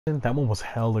That one was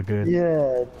hella good.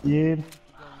 Yeah, dude.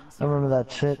 I remember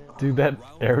that shit. Dude, that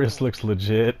Ares looks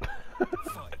legit.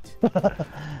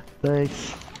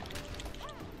 Thanks.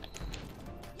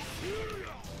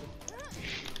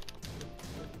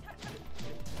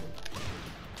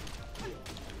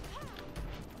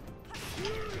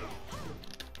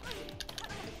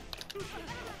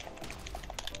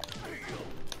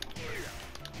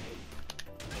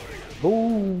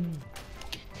 Boom.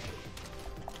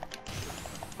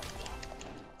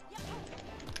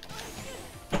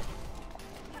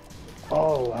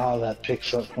 Oh, how that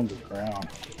picks up from the ground.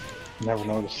 Never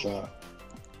noticed that.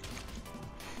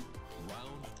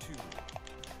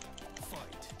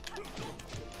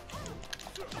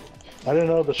 I didn't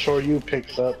know the short U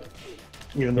picks up,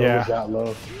 even though it was that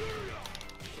low.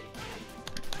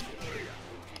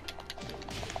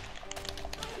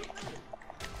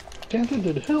 Damn, it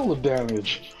did hell of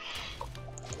damage.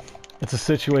 It's a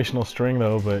situational string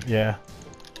though, but yeah.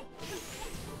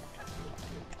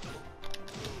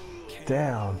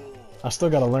 Damn. I still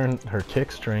gotta learn her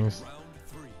kick strings.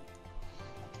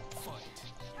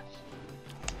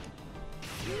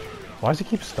 Why does he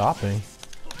keep stopping?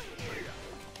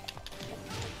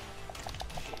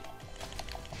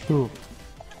 Who?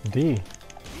 D.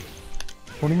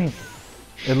 What do you mean?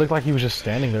 It looked like he was just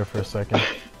standing there for a second.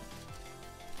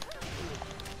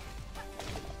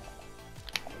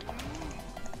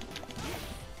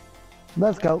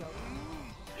 Let's go.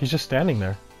 He's just standing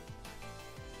there.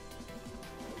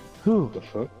 Who? The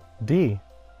fuck? D.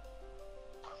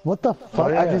 What the fuck? Oh,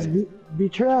 yeah. I just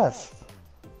beat your ass.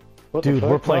 What the Dude, fuck?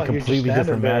 we're playing No, he's just completely standing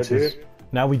different there, matches. dude.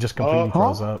 Now we just completely Huh?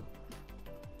 froze up.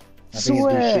 I think he's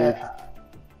Swear.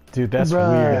 Dude, that's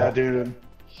Bruh. weird. Yeah, dude. Dude,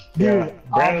 Yeah,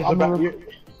 Brandon's I'm about a- you.